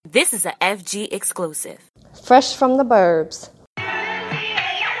This is a FG exclusive. Fresh from the burbs.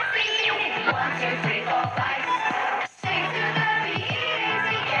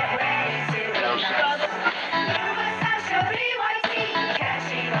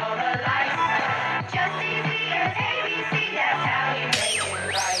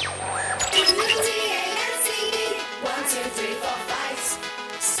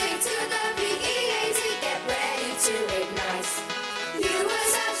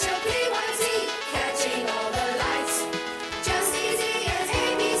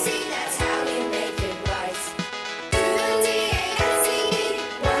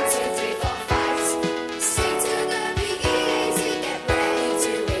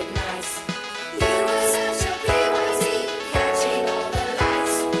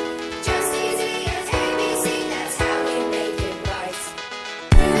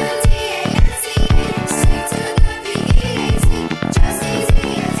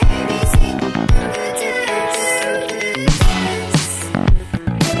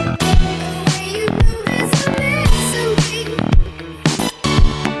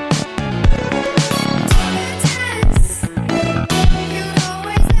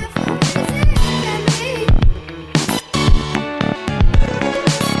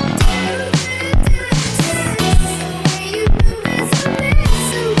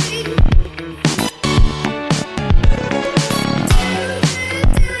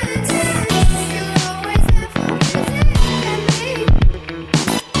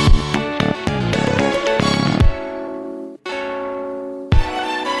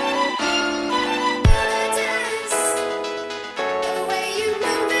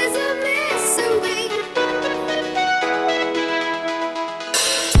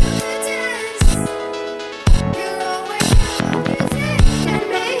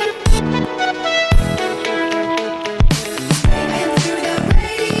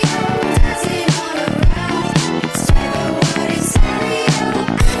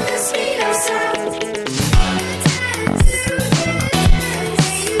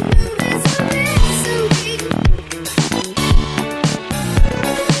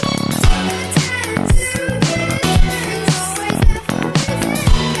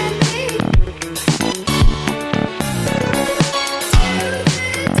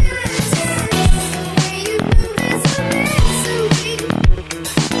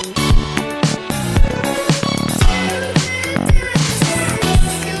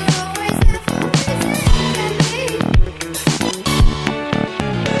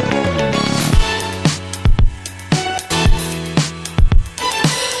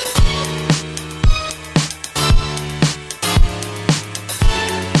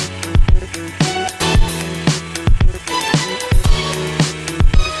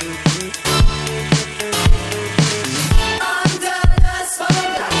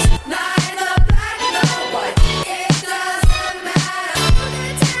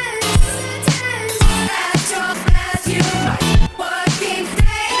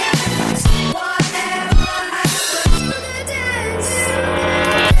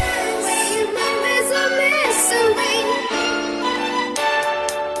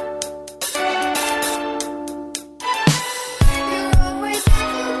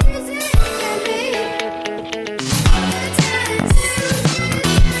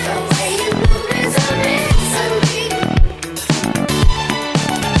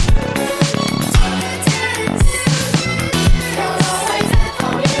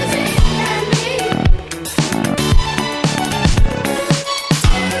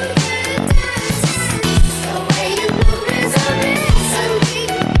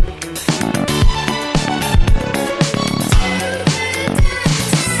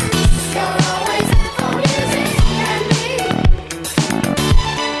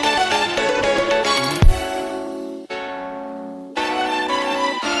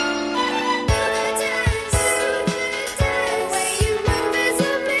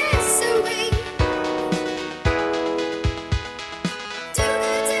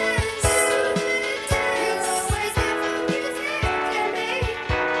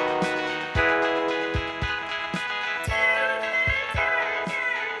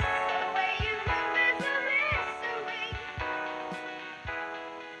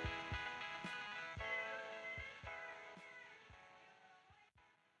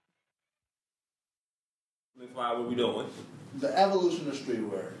 What we doing? The evolution of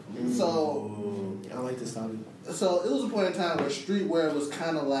streetwear. So I like this topic. So it was a point in time where streetwear was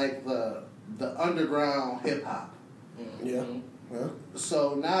kind of like the underground hip hop. Yeah. Yeah.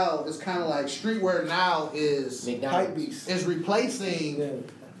 So now it's kind of like streetwear now is hype beast. Is replacing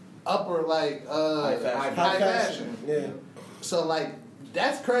upper like high fashion. High fashion. Yeah. So like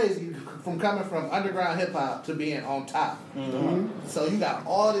that's crazy from coming from underground hip hop to being on top. Mm-hmm. So you got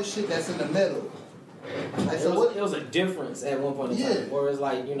all this shit that's in the middle. Like, It was a difference at one point in time. Yeah. Whereas,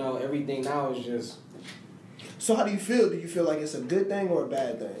 like, you know, everything now is just. So how do you feel? Do you feel like it's a good thing or a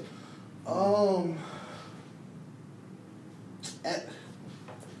bad thing?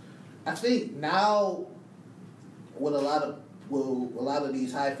 I think now with a lot of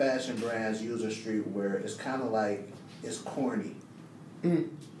these high fashion brands use a streetwear, it's kind of like it's corny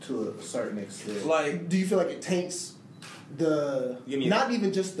to a certain extent. Like, do you feel like it taints not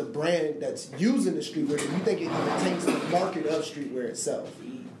even just the brand that's using the streetwear? Do you think it even taints the market of streetwear itself,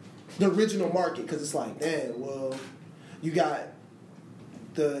 the original market? Because it's like, damn, well, you got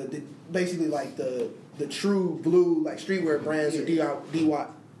the basically like the true blue like streetwear brands or DIY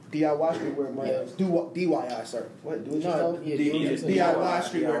streetwear brands, DIY, sorry, what do it yourself? DIY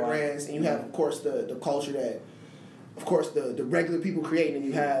streetwear brands, and you have of course the culture that, of course, the regular people creating, and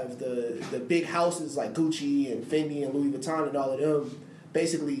you have the big houses like Gucci and Fendi and Louis Vuitton and all of them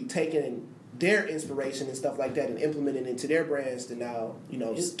basically taking their inspiration and stuff like that and implementing it into their brands to now, you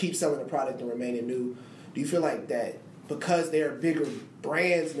know, just keep selling the product and remaining new. Do you feel like that because they're bigger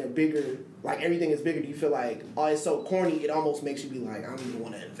brands and they're bigger, like everything is bigger, do you feel like, oh, it's so corny, it almost makes you be like, I don't even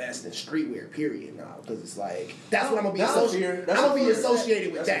want to invest in streetwear, period, now, because it's like, that's what I'm going to be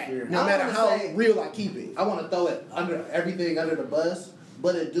associated with that, no matter how real I keep it. I want to throw it everything under the bus,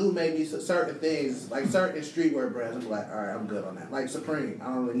 but it do maybe certain things, like certain streetwear brands, I'm like, all right, I'm good on that. Like Supreme, I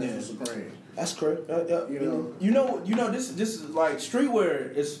don't really mess with Supreme. That's correct. You know, this is like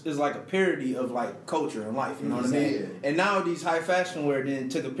streetwear is like a parody of like culture and life. You know what I mean? Yeah. And now these high fashion wear then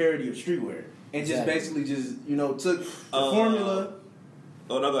took a parody of streetwear and just basically just took the formula.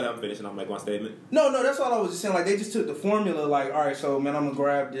 Oh no, go ahead. I'm finishing. I'll make one statement. No, that's all I was just saying. Like they just took the formula. Like, all right, so man, I'm gonna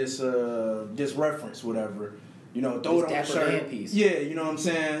grab this this reference, whatever. You know, throw it on the shirt. Piece. Yeah, you know what I'm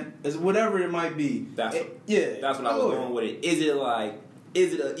saying? It's whatever it might be. That's what I was going with it.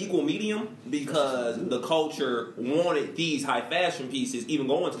 Is it an equal medium? Because the culture wanted these high fashion pieces, even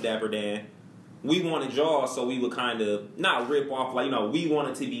going to Dapper Dan. We wanted y'all, so we would kind of not rip off, like, we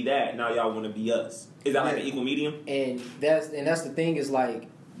wanted to be that. Now y'all want to be us. Is that like an equal medium? And that's the thing is like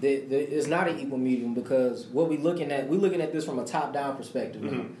it's not an equal medium because what we're looking at this from a top down perspective.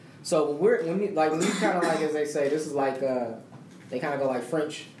 Mm-hmm. So when we kind of like, as they say, this is like they kind of go like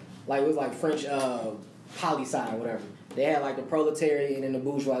French, like it was like French poli sci or whatever. They had like the proletariat and then the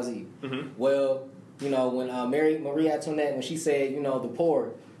bourgeoisie. Mm-hmm. Well, when Marie Antoinette, when she said, the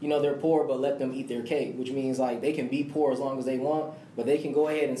poor, they're poor, but let them eat their cake, which means like they can be poor as long as they want, but they can go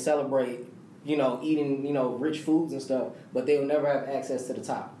ahead and celebrate, eating, rich foods and stuff, but they will never have access to the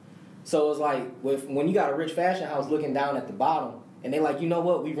top. So it's like when you got a rich fashion house looking down at the bottom, and they like, you know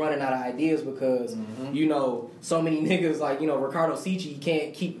what, we running out of ideas because, so many niggas like, Ricardo Cici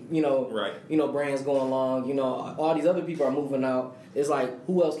can't keep, brands going along. All these other people are moving out. It's like,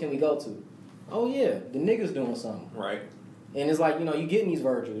 who else can we go to? Oh, yeah, the niggas doing something. Right. And it's like, you getting these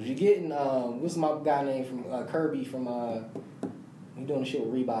Virgils. You getting, what's my guy name from Kirby from, he doing the shit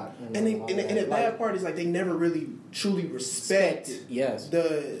with Reebok. And the bad part is like they never really truly respect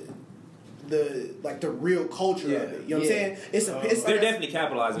the real culture of it. You know what I'm saying? They're definitely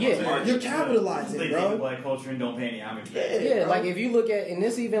capitalizing on the market. You're capitalizing, they bro. take black culture and don't pay any homage back. Yeah, like if you look at, and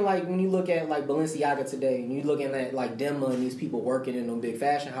this even like when you look at like Balenciaga today, and you looking at like Demma and these people working in them big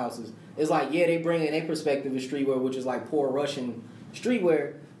fashion houses, it's like, yeah, they bring in a perspective of streetwear, which is like poor Russian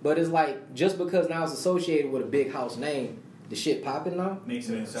streetwear, but it's like just because now it's associated with a big house name, the shit popping now. Makes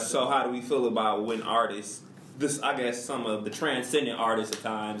it acceptable. So how do we feel about when artists, I guess some of the transcendent artists at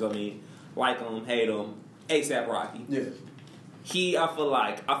times, like him, hate him, A$AP Rocky. Yeah. I feel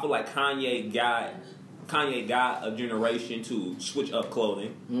like Kanye got a generation to switch up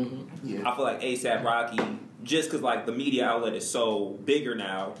clothing. Mm-hmm. Yeah. I feel like A$AP Rocky, just because like the media outlet is so bigger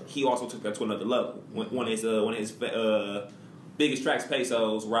now, he also took that to another level. One of his biggest tracks,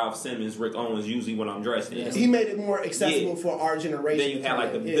 Pesos, Ralph Simmons, Rick Owens, usually when I'm dressed in. Yeah. He made it more accessible for our generation. Then you had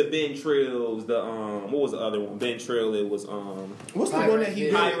like the Ben Trills, what was the other one? Ben Trill, it was what's the one that he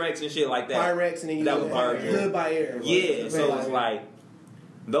did? Pyrex and shit like that. Pyrex, and then that was Hood by Air. Yeah, so it's like,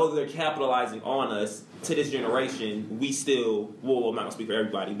 though they're capitalizing on us, to this generation, we still, well, I'm not gonna speak for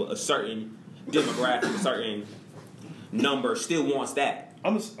everybody, but a certain demographic, a certain number still wants that.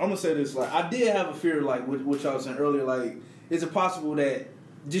 I'm gonna say this, like, I did have a fear, like what y'all was saying earlier, like, is it possible that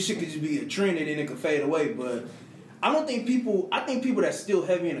this shit could just be a trend and then it could fade away? But I think people that's still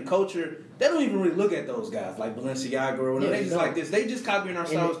heavy in the culture, they don't even really look at those guys like Balenciaga or whatever. They just like this. They just copying our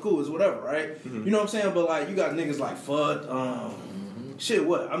style. It's cool. It's whatever, right? Mm-hmm. You know what I'm saying? But like, you got niggas like Fudd, shit,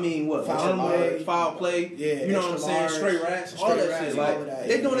 what? I mean, what? Foul play. Yeah, you know what I'm saying? large, Straight rats, all straight that rats, shit. all Like of that,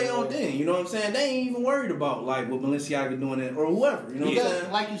 they yeah. doing their own thing. You know what I'm saying? They ain't even worried about like what Balenciaga doing it or whoever. You know what I'm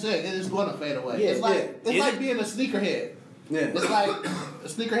saying? Like you said, it is going to fade away. Yeah, it's like being a sneakerhead. Yeah. It's like a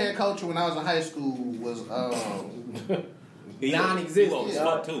sneakerhead culture when I was in high school was non-existent. You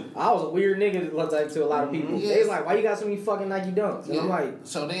fuck too. I was a weird nigga like to a lot of people. Yeah. They was like, "Why you got so many fucking Nike Dunks?" And I'm like,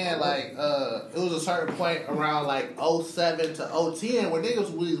 so then like it was a certain point around like 07 to 010 where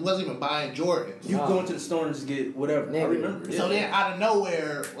niggas wasn't even buying Jordans. You go into the store and just get whatever. I remember. So then out of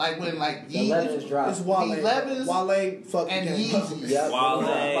nowhere, like when like the 11s dropped. It's Wale. 11s Wale fucking and game. Yeezys. Yep.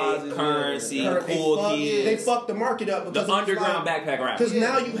 Wale, Currency, Cool Kids. They fucked the market up because The underground backpack rap. Because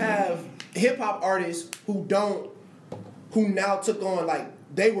now you have hip hop artists who now took on like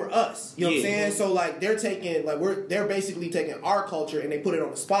they were us. You know what I'm saying? So like they're basically taking our culture and they put it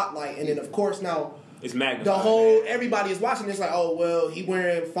on the spotlight, and then of course now it's magnified. the whole everybody is watching this like, oh well, he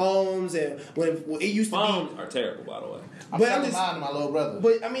wearing phones, and when it used to Phones are terrible, by the way. I'm But telling mine to my little brother.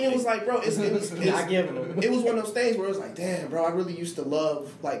 But I mean, it was like, bro, I give them. it was one of those things where it was like, damn, bro, I really used to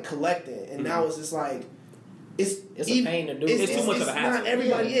love like collecting, and now it's just like. It's a pain to do. It's too much of a hassle. Not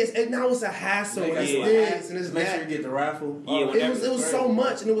everybody is, and now it's a hassle. And it's Yeah. this and it's Make that. sure you get the raffle. Yeah, It was so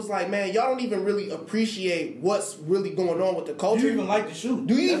much, and it was like, man, y'all don't even really appreciate what's really going on with the Do culture. you even like the shoe?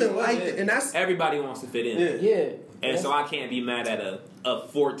 Do you That's even what like it it? is. And that's Everybody wants to fit in. yeah. And so I can't be mad at a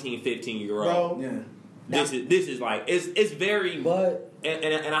 14, 15-year-old. Bro. Yeah. This is like it's very But in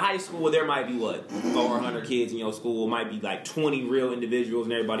a high school where there might be 400 kids in your school, might be like 20 real individuals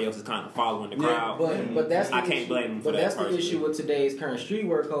and everybody else is kind of following the crowd. but that's the I can't issue. blame them for But that. that's the personally. issue with today's current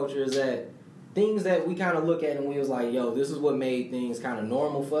streetwear culture is that things that we kind of look at and we was like, yo, this is what made things kind of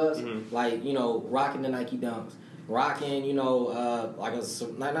normal for us. Mm-hmm. Like, you know, rocking the Nike Dunks. Rocking, you know, like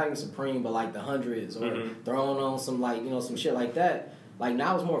not even Supreme, but like the hundreds, or throwing on some like, you know, some shit like that. Like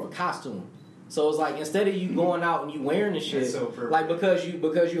now it's more of a costume. So it's like instead of you going out and you wearing the shit, That's so perfect. like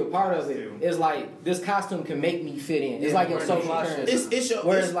because you're a part of it, it's like this costume can make me fit in. It's like your social currency.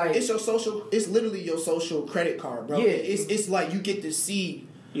 It's your social. It's literally your social credit card, bro. Yeah. It's like you get to see.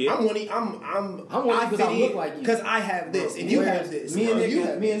 Yeah. I'm one of I because I look like you. because I have this and you have this. Me and Bro, you Nick,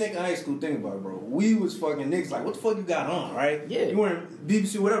 have me and this. Nick in high school, think about it, bro. We was fucking niggas like, what the fuck you got on, right? Yeah. You wearing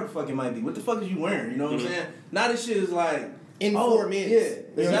BBC, whatever the fuck it might be. What the fuck is you wearing? You know what I'm saying? Now this shit is like In 4 minutes. Yeah, You know what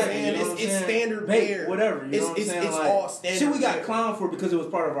I'm exactly. saying? You know what I'm It's saying? standard Bait, wear. whatever. You know what I'm saying? It's Like, all standard shit we got wear. clowned for because it was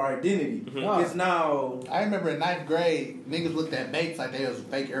part of our identity. It's now. I remember in 9th grade, niggas looked at Bates like they was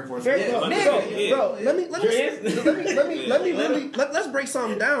fake Air Force. Fair, Yeah, bro, but- nigga, yeah. bro, let's break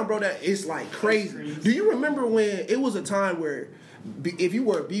something down, bro. That it's like crazy. Do you remember when it was a time where, if you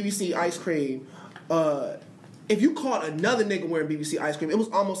were BBC ice cream, if you caught another nigga wearing BBC ice cream, it was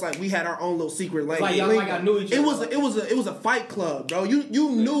almost like we had our own little secret lane. like y'all like I knew each other. It was a fight club, bro. You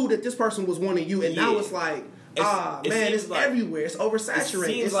knew that this person was one of you, and now Yeah. it's like, It man, seems it's like- everywhere. It's oversaturated. It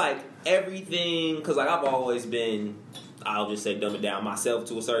seems It's like everything, because like I've always been, I'll just say dumb it down myself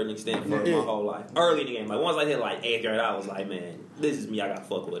to a certain extent for my whole life. Early in the game, like once I hit like 8th grade, I was like, man, this is me. I gotta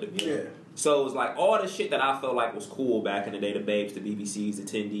fuck with it. You know? Yeah. So it was like all the shit that I felt like was cool back in the day, the Babes, the BBCs, the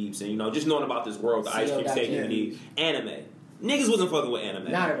 10 Deeps, and you know, just knowing about this world, the ice cream CL.K. steak DVD, anime. Niggas wasn't fucking with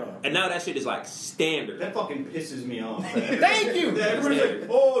anime. Not at all. And now that shit is like standard. That fucking pisses me off. Thank you. Yeah, everybody's like,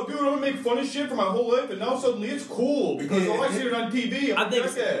 oh, dude, I'm gonna make fun of shit for my whole life, and now suddenly it's cool because I see it on TV. I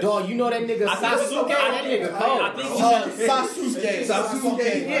think- Dog, you know that nigga I think- Sasuke? That nigga cold. I think Sasuke. I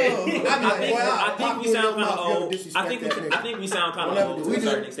think we sound kind of old. I think we sound kind of old to a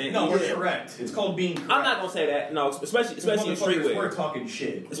certain extent. No, we're correct. It's called being correct. I'm not gonna say that. No, especially in We're streetwear. talking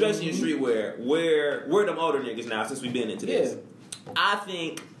shit. Especially in streetwear, we're them older niggas now since we've been into this. I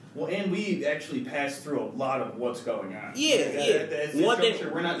think. Well, and we actually passed through a lot of what's going on. That's One thing.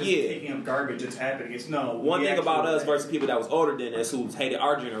 we're not just taking up garbage that's happening. It's no. One we thing about actually- us versus people that was older than us who hated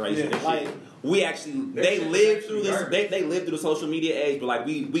our generation. Yeah. And Like, shit. We actually Their they shit is lived actually through this. garbage. They lived through the social media age, but like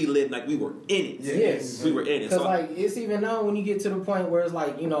we lived like we were in it. Yes. We were in it. Because So like it's even now when you get to the point where it's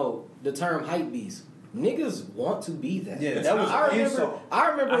like, you know, the term hype beast. Niggas want to be that. Yeah, that was I an remember insult. I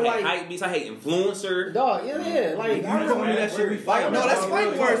remember I hate like hype beats. I hate influencer. dog, yeah, like You I told me remember that shit we fight. No, that's fight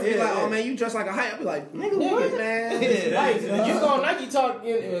fight words. Be Yeah, like, yeah. oh man, you dress like a hype. I be like, nigga, Nigga. what, man? like you go on Nike Talk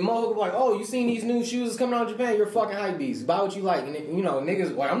and Mohawk like, oh, you seen these new shoes that's coming out of Japan? You're a fucking hype beast. Buy what you like, and you know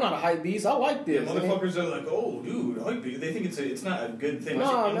niggas like I'm not a hype beast. I like Yeah, this. motherfuckers are like, oh, dude, hype beast. They think it's not a good thing.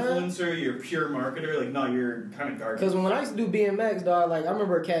 Nah, You're man. an influencer, you're a pure marketer. Like, no, you're kind of garbage. Because when I used to do BMX, dog, like I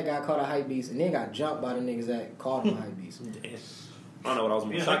remember a cat got called a hype beast and then got jumped by the niggas that called him a hype beast. I don't know what I was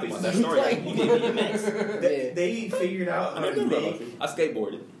more shocked about that story. Like, you gave me a mix. They figured out how to make I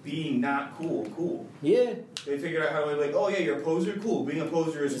skateboarded. being not cool. Yeah. They figured out how to like, oh yeah, you're a poser, cool. Being a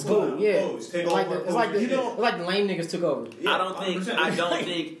poser is It's cool. cool. Yeah. Pose. Take It's all like our it's like posers. the lame niggas took over. Yeah, I don't think 100%.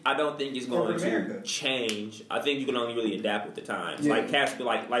 it's going Corporate to America. change. I think you can only really adapt with the times. Yeah. Like cats be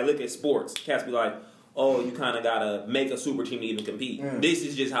like look at sports. Cats be like, oh, you kind of gotta make a super team to even compete. This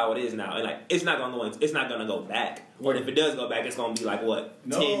is just how it is now, and like it's not gonna go back. Or if it does go back, it's gonna be like what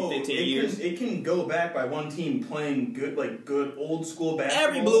 10, 15 years. It can go back by one team playing good old school basketball.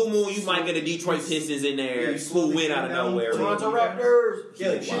 Every blue moon, you might get a Detroit Pistons in there who win out of nowhere. Toronto Raptors. Yeah,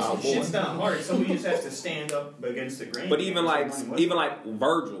 like Wow, shit's not hard. Somebody just has to stand up against the grain. But even like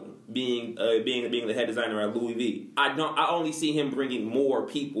Virgil being the head designer at Louis V, I only see him bringing more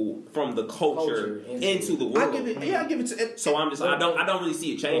people from the culture into the world. I give it to. So I don't really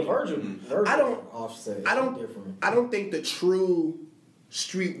see it changing. Virgil I don't- offset. I don't think the true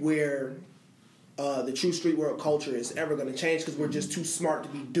streetwear culture is ever going to change because we're just too smart to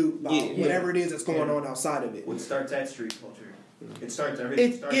be duped by whatever it is that's going on outside of it. What starts at street culture? It starts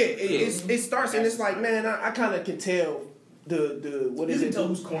everything. It starts and it's like, man, I kind of can tell the what You is can it? tell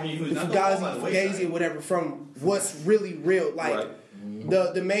who's corny, who's The not. Fugazi, Fugazi, or whatever from what's really real. Like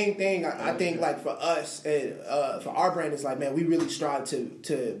the main thing I think like for us and for our brand is like, man, we really strive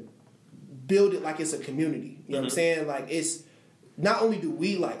to build it like it's a community. You know what I'm saying? Like it's not only do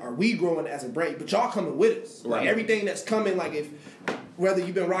we are we growing as a brand, but y'all coming with us. Like everything that's coming, like if whether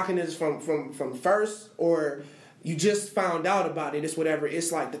you've been rocking this from first or you just found out about it, it's whatever.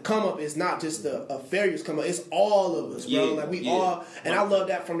 It's like the come up is not just a failures come up. It's all of us, bro. Like we all, and I love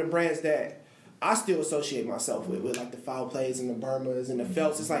that from the brands that I still associate myself with like the Foul Plays and the Burmas and the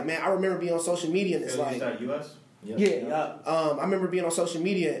Felts. It's like, man, I remember being on social media and it's like, US? I remember being on social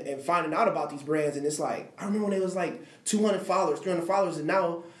media and finding out about these brands, and it's like I remember when they was like 200 followers, 300 followers, and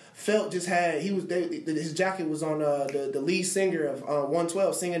now Felt just had his jacket was on the lead singer of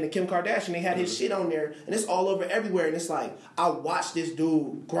 112 singing to Kim Kardashian. They had his shit on there, and it's all over everywhere. And it's like I watched this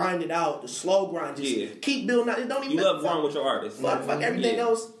dude grind it out, the slow grind, just keep building out. It don't even. You love growing with your artist. Fuck everything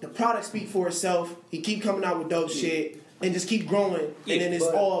else. The product speak for itself. He keep coming out with dope shit. And just keep growing, and then it's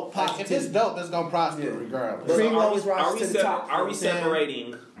all positive. If it's dope, it's gonna prosper regardless. Cream always rises to the top. Are we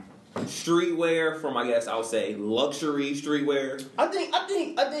separating streetwear from, I guess I'll say, luxury streetwear? I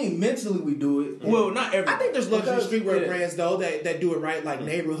think mentally we do it. Well, not every. I think there's luxury streetwear brands though that do it right, like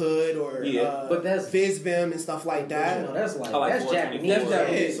Neighborhood or but that's FizVim and stuff like that. You know, that's like like that's 424. Japanese. That's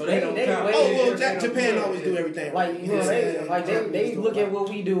Japanese, so they don't count. Japan always do everything Like right. you know, they look at what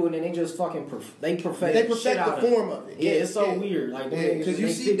we do and then they just fucking they perfect the form of it. Yeah, it's so weird. Like because you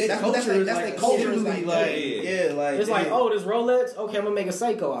see that's culture their culture is like it's like, oh, this Rolex. Okay, I'm gonna make a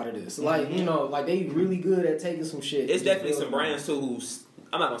Seiko out of this. Like you know, like they really good at taking some shit. It's definitely some brands too who's,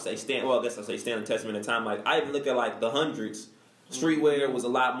 I'm not gonna say stand. Well, I guess I'll say stand the testament of time. Like I even look at like the hundreds. Streetwear was a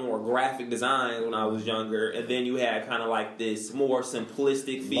lot more graphic design when I was younger, and then you had kind of like this more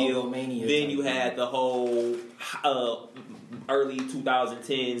simplistic feel. Then you had the whole early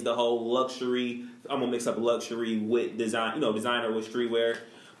 2010s, the whole luxury. I'm gonna mix up luxury with design, designer with streetwear.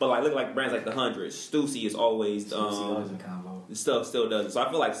 But like look like brands like the hundreds. Stussy is always in combo. Stuff still does it. So I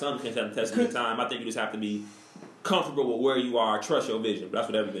feel like some can stand the test of time. I think you just have to be comfortable with where you are, trust your vision. But that's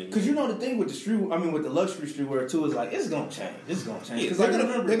what everything is. Because you know the thing with with the luxury streetwear too is like it's gonna change. It's gonna change. Yeah,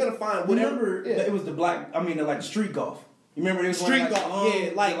 they're gonna find whatever. It was the black. Like the street golf. You remember it was Street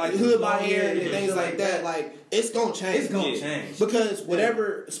golf, like hood by hair and yeah, things like that. Like it's gonna change. It's gonna change because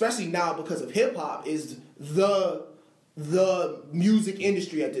whatever, especially now because of hip hop, is the music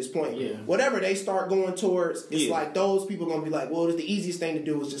industry at this point. Yeah. Whatever they start going towards, it's like those people are gonna be like, well, the easiest thing to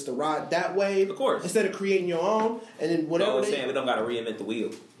do is just to ride that wave, of course, instead of creating your own. And then whatever I'm saying, we don't gotta reinvent the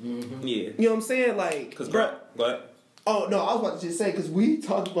wheel. Mm-hmm. Yeah, you know what I'm saying? Like, because go ahead. Oh no, I was about to just say because we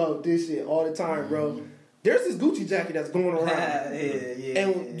talk about this shit all the time, bro. There's this Gucci jacket that's going around,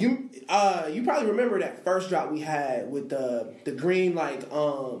 and you probably remember that first drop we had with the green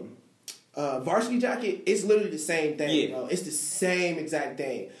varsity jacket. It's literally the same thing, bro. It's the same exact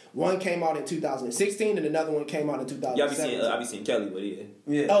thing. One came out in 2016 and another one came out in 2017. Yeah, I be seeing Kelly with it.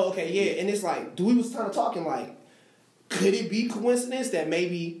 Yeah. Oh, okay, yeah. And it's like, we was kind of talking like, could it be coincidence that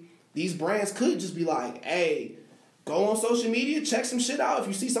maybe these brands could just be like, hey, go on social media, check some shit out. If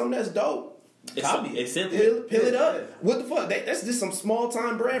you see something that's dope, it's simple. Peel it up. What the fuck? That's just some small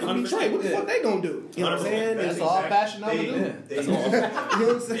time brand from Detroit. What the fuck they gonna do? You know what I'm saying? That's all Fashion Nova do. That's all. You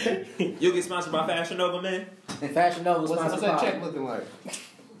know what I'm saying? You'll get sponsored by Fashion Nova, man. Fashion Nova sponsored. What's that check looking like?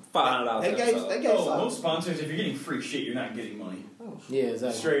 $500. They gave most sponsors, if you're getting free shit, you're not getting money. Oh Yeah,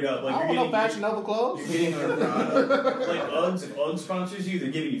 exactly. Straight up, like I don't know Fashion Nova clothes. You're getting like Uggs. If Uggs sponsors you,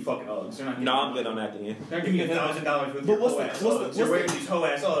 they're giving you fucking Uggs. They're not. No, I'm good on that then. They're not giving you $1,000 with But your what's hoe the- ass what's the- Uggs. You're wearing these hoe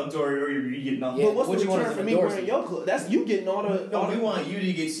ass Uggs, or you get nothing. But what's what the you want return is for an me wearing endorsement. your clothes? That's you getting all the. No, all we the want you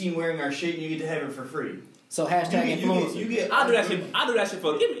to get seen wearing our shit, and you get to have it for free. So hashtag influencer. You get. I'll do that shit. I'll do that shit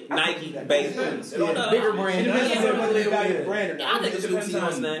for give me Nike, base. Bigger brand. It depends on whether they value the Yeah. brand or I not. think it's depends Lucy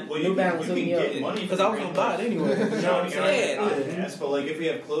on on that. well, New you Balance can hooked me up. get money Because I was gonna buy it anyway. You know what I'm saying? Yeah. Yes, but like if we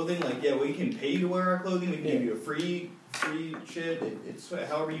have clothing, like yeah, we can pay you to wear our clothing. We can give you a free shit. It's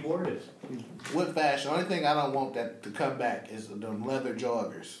however you word it. With fashion, only thing I don't want that to come back is them leather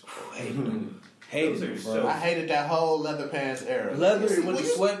joggers. Those are so. I hated that whole leather pants era. Leather with Well, the you-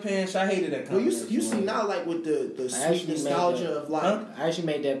 sweatpants. I hated that Well, combination. you see now, like with the I sweet actually made nostalgia that. of like. I actually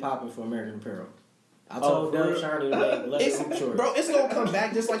made that poppin' for American Apparel. I Oh, told for Dub real? Shiny to make leather It's, hoop shorts. bro, it's gonna come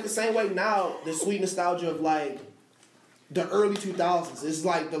back just like the same way now. The sweet nostalgia of like the early 2000s. It's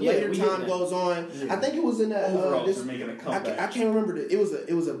like the Yeah, later we get time that. goes on. Yeah. I think it was in that. Overalls are making a I comeback. can't remember. It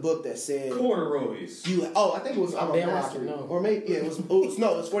was a book that said. Corduroys. I think it was I'm I'm a damn Master. rocking, no. Or maybe it was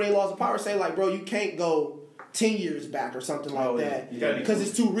 48 Laws of Power saying like, bro, you can't go 10 years back or something like that You gotta be because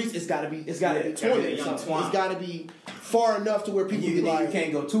it's too recent. It's gotta be Yeah, 20 gotta or be a something. young It's twat. gotta be far enough to where people You be like.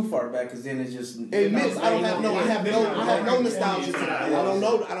 can't go too far back because then it's just. It missed. I have no Yeah. nostalgia to that. I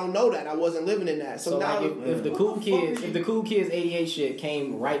don't know that. I wasn't living in that. So, So now, like if the cool kids 88 shit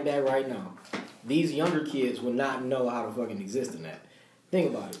came right back right now, these younger kids would not know how to fucking exist in that.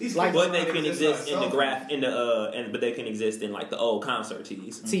 Think about it. These Like kids But they can exist in the graph. but they can exist in like the old concert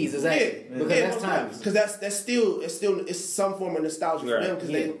tees. tees, exactly. Because that's timeless. because that's still it's some form of nostalgia for Right. them because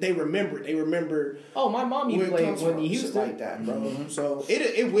Yeah. they remember it. They remember Oh, my mommy where it played comes Whitney from, shit Houston. like that, bro. So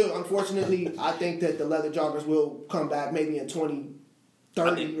it will. Unfortunately, I think that the leather joggers will come back maybe in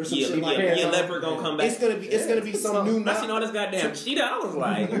 2030 or some shit like that. yeah, Leopard gonna come back. It's gonna be some new. I seen all this goddamn cheetah. I was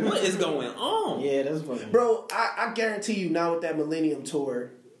like, what is going on? Yeah, that's fucking. Bro, I guarantee you now with that Millennium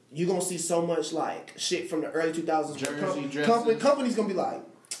Tour, you're gonna see so much like shit from the early 2000s. Jersey dresses. Companies gonna be like,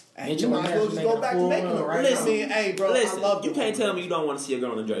 hey, Bitch, you might as well just making go a back to full making run them. right Listen, now. I mean, hey, bro, Listen, I love you can't tell me you don't want to see a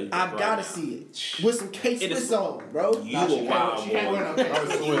girl in a jersey. I right gotta now. see it with some Kate It is- Swiss on, bro. You a wild She can't boy. wear no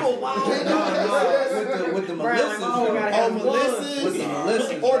pants. You a wild with the Brown, Melissas. oh, gotta Oh, have Melissas, With the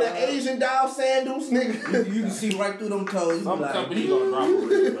Melissas, or the bro. Asian doll sandals, nigga. You can see right through them toes. You Some be like, company gonna drop a real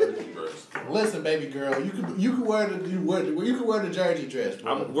jersey dress. Listen, baby girl, you can wear the jersey dress,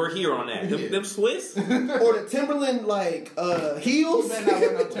 bro. We're here on that. Them Swiss. Or the Timberland like You heels. better not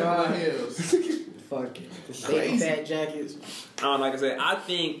wear no Timberland heels. Fucking Crazy. fat jackets. Like I said, I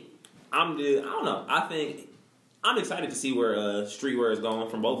think I'm good. I don't know. I think I'm excited to see where streetwear is going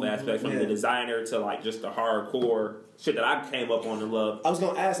from both aspects, from the designer to like just the hardcore shit that I came up on and love. I was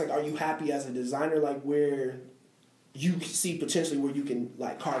gonna ask, like, are you happy as a designer, like where you see potentially where you can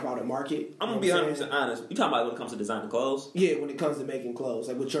like carve out a market? I'm gonna You be know what saying? 100% honest. You talking about when it comes to designing clothes? Yeah, when it comes to making clothes,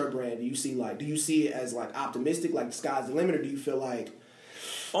 like with your brand, do you see it as like optimistic, like the sky's the limit, or do you feel like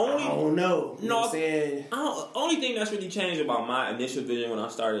Only I don't know? You know what No. I'm saying? Only thing that's really changed about my initial vision when I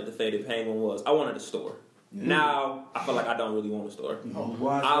started the Faded Penguin was I wanted a store. Now I feel like I don't really want a store.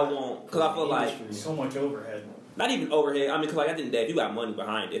 I want because I feel like So much overhead. not even overhead. I mean, because like at the end of the day, if you got money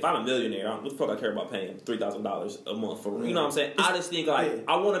behind it, if I'm a millionaire, what the fuck I care about paying $3,000 a month for? You know what I'm saying? I just think like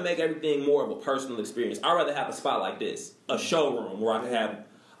I want to make everything more of a personal experience. I'd rather have a spot like this, a showroom where I can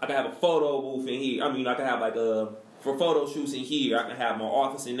have a photo booth in here. I mean, I can have like for photo shoots in here. I can have my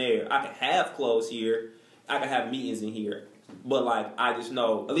office in there. I can have clothes here. I can have meetings in here. But like I just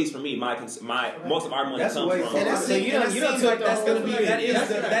know, at least for me, my most of our money That's the comes way from. for And that's So you don't seems took like the that's whole gonna be thing.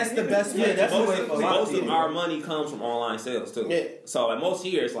 that's the best way. Yeah, that's the way for a lot of Most of people. our money comes from online sales too. Yeah. So like most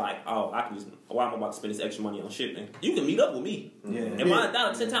here, it's like, oh, I can just why am I about to spend this extra money on shipping? You can meet up with me. Yeah. And 9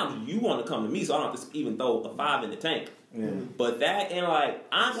 out of 10 times you want to come to me, so I don't have to even throw a 5 in the tank. Yeah. But that and like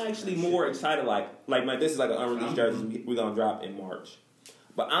I'm actually more excited. Like this is like an unreleased jersey we're gonna drop in March.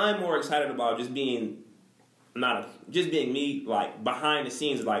 But I'm more excited about just being being me, like behind the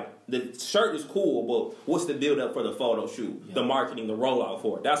scenes. Like the shirt is cool, but what's the build up for the photo shoot, the marketing, the rollout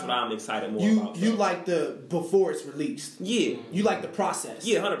for it? That's what I'm excited more about. You like the before it's released. Yeah. You like the process.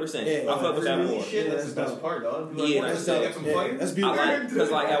 Yeah, 100%. Yeah, I fuck with that more. Shit, that's the best part, dog. Yeah, That's that's got some fire. That's I beautiful. like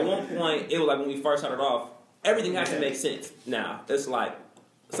because like at one point it was like when we first started off, everything has to make sense. Now it's like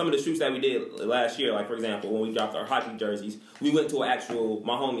some of the shoots that we did last year, like for example when we dropped our hockey jerseys, we went to an actual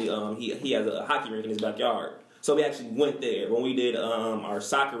my homie he has a hockey rink in his backyard. So we actually went there. When we did our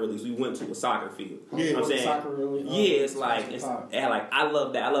soccer release, we went to a soccer field. Yeah. You know what I'm saying? Soccer really, yeah, it's like I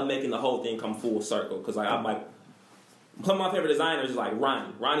love that. I love making the whole thing come full circle because like I'm like some of my favorite designers is like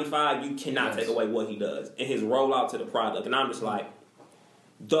Ronnie 5. You cannot take away what he does and his rollout to the product. And I'm just like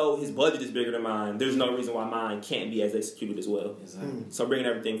though his budget is bigger than mine, there's no reason why mine can't be as executed as well. Exactly. So bringing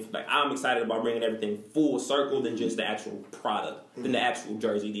everything, like I'm excited about bringing everything full circle than just the actual product, than the actual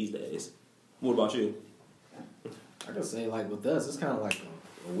jersey these days. What about you? I could say, like, with us, it's kind of like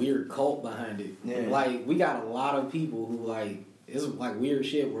a weird cult behind it. Yeah. Like, we got a lot of people who, like, it's like weird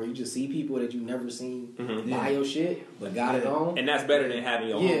shit where you just see people that you've never seen buy your shit, but got it on. And that's better than having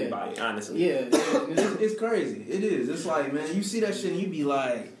your own buy it, honestly. Yeah. It's crazy. It is. It's like, man, you see that shit and you be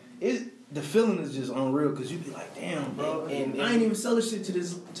like, the feeling is just unreal because you be like, damn, bro, and I ain't even selling shit to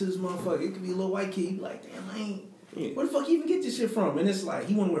this motherfucker. It could be a little white kid. You be like, damn, I ain't. Where the fuck you even get this shit from? And it's like,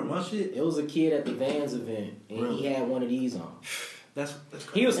 he want to wear my shit. It was a kid at the Vans event, and he had one of these on. That's crazy.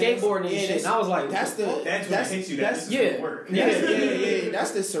 He was skateboarding and shit, and I was like, that's when it hits you that this is gonna work. Yeah.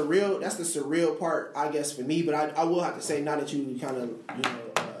 That's the surreal part, I guess, for me. But I will have to say, now that you kind of,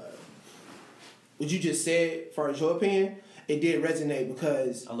 what you just said, as far as your opinion, it did resonate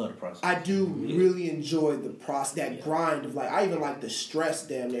because I love the process. I do really enjoy the process, that grind of, like, I even like the stress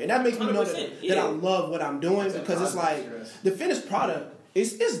damn near, and that makes me know that I love what I'm doing because it's like the finished product.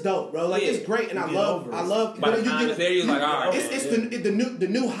 It's dope, bro. Like, it's great, and I love. By the time it's there, you're like, all right. It's the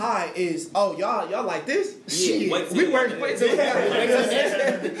new high is, oh, y'all like this? Yeah, Shit, we work. Wait till we got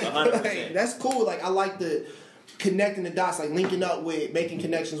it. 100%. Like, that's cool. Like, I like the connecting the dots, like linking up with making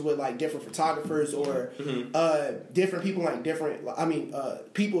connections with like different photographers or different people, like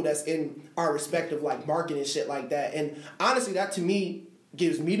people that's in our respective like marketing shit like that. And honestly, that to me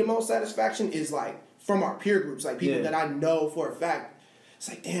gives me the most satisfaction is like from our peer groups, like people that I know for a fact. It's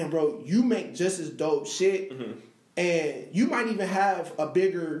like, damn, bro, you make just as dope shit, and you might even have a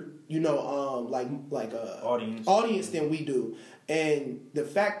bigger, audience than we do. And the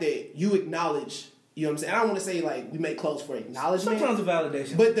fact that you acknowledge, you know what I'm saying? I don't want to say like we make clothes for acknowledgement. Sometimes a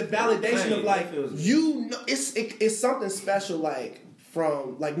validation, but the validation of like it's something special. Like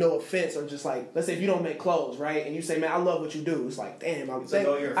from like no offense or just like let's say if you don't make clothes, right? And you say, man, I love what you do. It's like, damn, I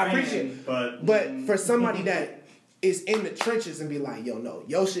appreciate it. But for somebody that is in the trenches and be like, yo, no,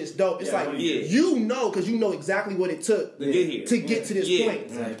 your shit's dope. It's you know, because you know exactly what it took to get to this point.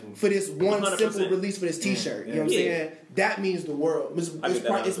 Exactly. For this one 100%. Simple release for this T-shirt. You know what I'm saying? That means the world.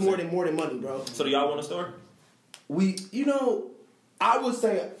 It's more than money, bro. So do y'all want a store? I would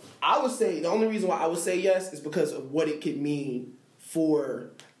say the only reason why I would say yes is because of what it could mean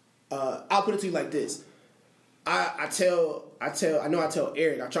for. I'll put it to you like this. I tell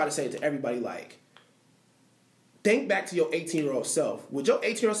Eric. I try to say it to everybody like. Think back to your 18-year-old self. Would your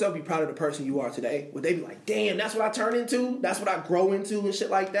 18-year-old self be proud of the person you are today? Would they be like, damn, that's what I turn into? That's what I grow into and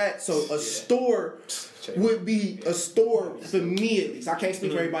shit like that? So a store would be a store for me at least. I can't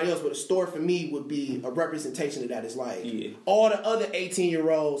speak for everybody else, but a store for me would be a representation of that. It's like all the other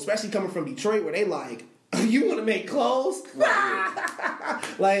 18-year-olds, especially coming from Detroit, where they like, you want to make clothes?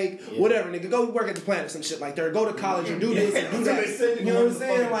 Whatever, nigga. Go work at the plant or some shit like that. Or go to college and do this and do that. You know what I'm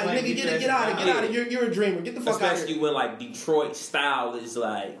saying? Like, nigga, get out of here. You're a dreamer. Get the fuck out of here. Especially when, like, Detroit style is,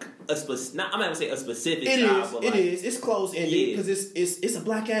 like, I'm not going to say a specific style. It is. It's closed-ended because it's a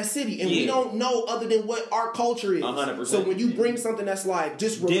black-ass city. And we don't know other than what our culture is. 100%. So when you bring something that's, like,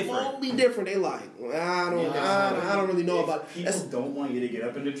 just remotely different, they like, I don't really know about it. People don't want you to get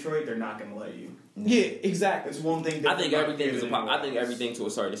up in Detroit, they're not going to let you. Yeah, exactly. It's one thing. I think everything to a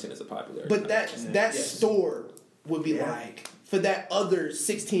certain extent is a popular. But that store would be like for that other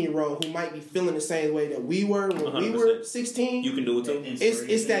 16-year-old who might be feeling the same way that we were when 100%. We were 16. You can do it too.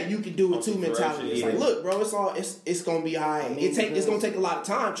 It's that you can do it too mentality. It's like, look, bro, it's gonna be alright. It's gonna take a lot of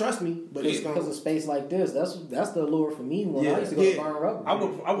time. Trust me, but it's gonna because of space like this. That's the allure for me when I used to go to Burn Rubber. I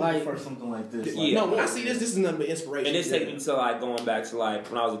would prefer something like this. No, when I see this is nothing but inspiration. And this takes me to like going back to like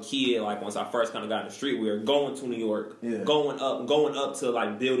when I was a kid, like once I first kind of got in the streetwear, going to New York, going up to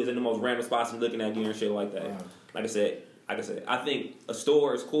like buildings in the most random spots and looking at gear and shit like that. Wow. Like I said, I think a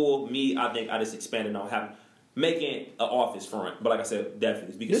store is cool. I think I just expanded on making an office front. But like I said,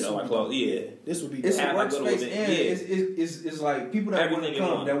 definitely because sell my clothes. Yeah, this would be. It's a workspace, and it's like people that want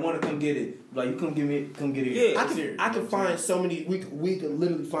to come get it. Like you come get it. Yeah, I can find so many. We could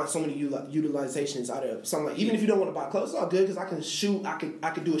literally find so many utilizations out of something. Like, even if you don't want to buy clothes, it's all good because I can shoot. I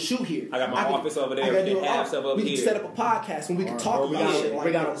could do a shoot here. I got my office over there. We can set up a podcast and we can talk about shit.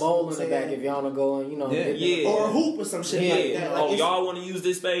 We got a bowl in the back if y'all want to go and or a hoop or some shit like that. Like, y'all want to use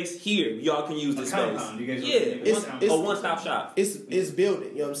this space here? Y'all can use this space. It's a one-stop shop. It's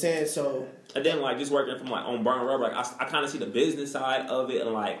building. You know what I'm saying? So. And then, like, just working from, like, on Burn Rubber, like, I kind of see the business side of it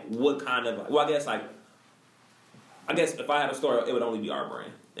and, like, what kind of, I guess, like, I guess if I had a store, it would only be our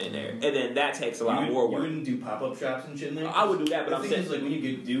brand in there, and then that takes a lot more You work. wouldn't do pop-up shops and shit like that? I would do that, but the I'm thing saying is, like,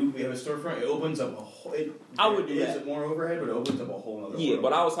 when we have a storefront, it opens up a whole... I would do that. It's more overhead, but it opens up a whole other Yeah, world.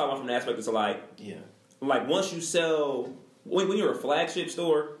 but I was talking about from the aspect of like, like once you sell, when you're a flagship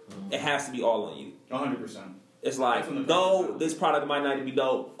store, it has to be all on you. 100%. It's like, though this product might not be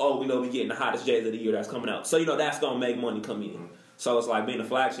dope, we know we getting the hottest J's of the year that's coming out. So, that's going to make money come in. So, it's like being a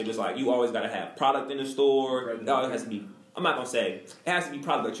flagship, it's like you always got to have product in the store. It always has to be, I'm not going to say, it has to be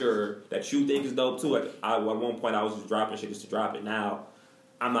product that you think is dope too. Like, at one point, I was just dropping shit just to drop it. Now,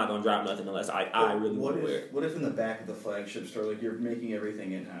 I'm not going to drop nothing unless I really want to wear it. What if in the back of the flagship store, like, you're making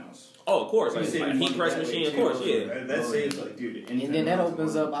everything in-house? Oh, of course. Like heat press machine, of course, yeah. That saves, like, dude, and then that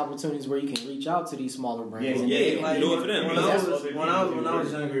opens up opportunities where you can reach out to these smaller brands. Like, do it for them. When I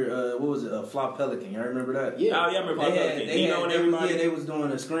was younger, what was it? Flop Pelican. Y'all remember that? Yeah, I remember Flop Pelican. They was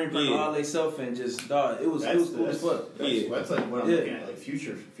doing a screen print all they self and just it was cool as fuck. That's like what I'm looking at, like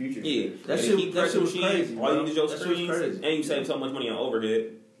future. Yeah, that shit was crazy. All you need is your screens, and you save so much money on overhead.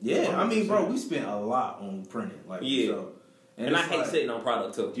 Yeah, I mean, bro, we spent a lot on printing. Like, so. And I hate sitting on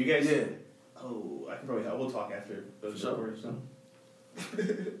product too. Do you guys? Yeah. Oh, I can probably. We'll talk after those stories.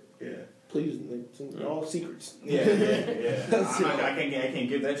 Yeah. Please, all secrets. Yeah. I can't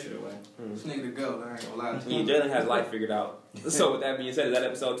give that shit away. This nigga go. I ain't gonna lie to you. Jalen has life figured out. So with that being said, is that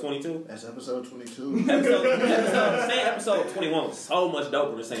episode 22? That's episode 22. Saying episode 21 was so much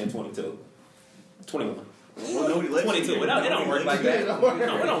doper than saying 22. 21. Well, 22. It don't work like that. No,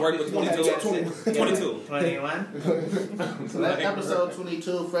 it don't work with 22. 22. 21. So that's episode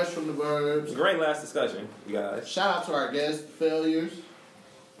 22, fresh from the verbs. Great last discussion, you guys. Shout out to our guest, Failures.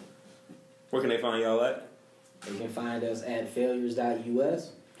 Where can they find y'all at? They can find us at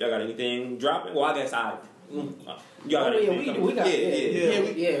failures.us. Y'all got anything dropping? Well, I guess y'all got anything we got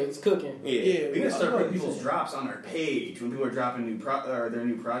it's cooking. We gotta start putting people's drops on our page when people are dropping their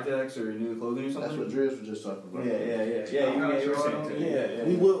new projects or new clothing or something. That's what Drizz was just talking about. Yeah.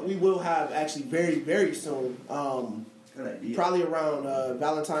 We will have actually very, very soon. Probably around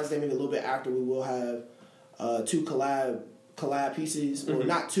Valentine's Day, maybe a little bit after. We will have 2 collab pieces, or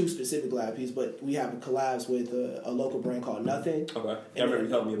not 2 specific collab pieces, but we have collabs with a local brand called Nothing. Okay, I remember you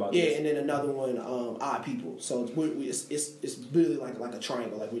telling me about this. Yeah, and then another one, Odd People. So it's really like a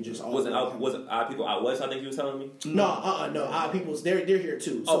triangle. Like we just all. Was it Odd People out west? I think you were telling me. No, Odd People's they're here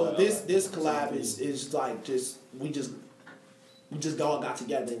too. So this collab is like we just all got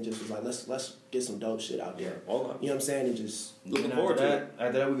together and just was like let's get some dope shit out there. Okay. You know what I'm saying? And just looking forward to that.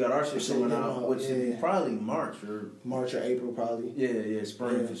 After that, we got our shit coming out, which is probably March or April, probably. Yeah,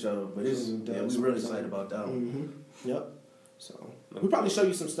 spring for sure. But it's we really excited about that one. Mm-hmm. Yep. So we probably show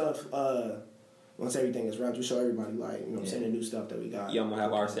you some stuff. Once everything is wrapped, we show everybody the new stuff that we got. Yeah, I'm gonna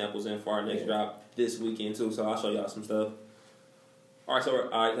have our samples in for our next drop this weekend too. So I'll show y'all some stuff. All right,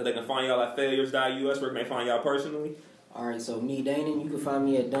 so they can find y'all at failures.us. Where can they find y'all personally? Alright, so me, Danon, you can find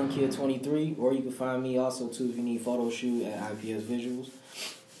me at Dunkid23, or you can find me also, too, if you need photo shoot at IPS Visuals.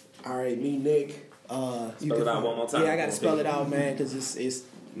 Alright, me, Nick. Spell it out one more time. Yeah, I gotta spell it out, man, because it's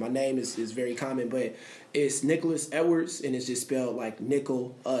my name is very common, but it's Nicholas Edwards, and it's just spelled like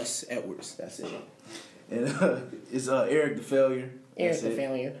Nickel Us Edwards. That's it. And it's Eric the Failure. Eric the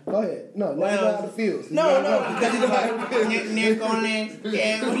Failure. Go ahead. No, let me know how it feels. No, because it's like Nick on it.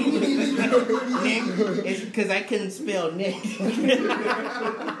 Yeah. Nick. It's because I couldn't spell Nick.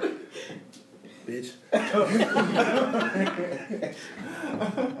 Bitch.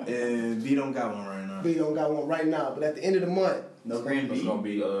 And B don't got one right now. B don't got one right now, but at the end of the month, no grand B. It's gonna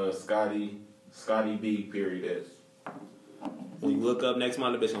be Scotty B. Period S. When you look up next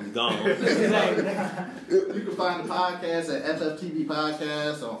month, the bitch gonna be gone. You can find the podcast at FFTV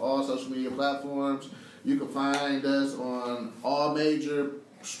Podcast on all social media platforms. You can find us on all major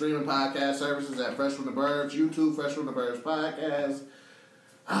streaming podcast services at Fresh from the Burbs, YouTube, Fresh from the Burbs Podcast.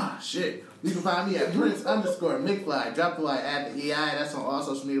 Shit. You can find me at Prince_McFly. Drop the line at the EI. That's on all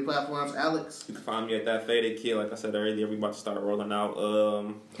social media platforms. Alex? You can find me at That Faded Kid. Like I said earlier, we about to start rolling out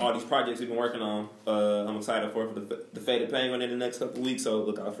all these projects we've been working on. I'm excited for the Faded Penguin in the next couple weeks, so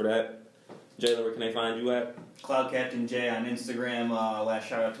look out for that. Jalen, where can they find you at? Cloud Captain J on Instagram. Last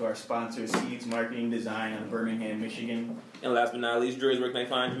shout out to our sponsor, Seeds Marketing Design on Birmingham, Michigan. And last but not least, Drizz, where can they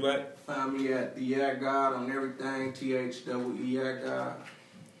find you at? Find me at the Yeah God on everything. THEE God.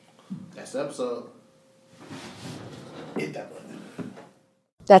 That's the episode. hit that button.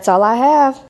 That's all I have.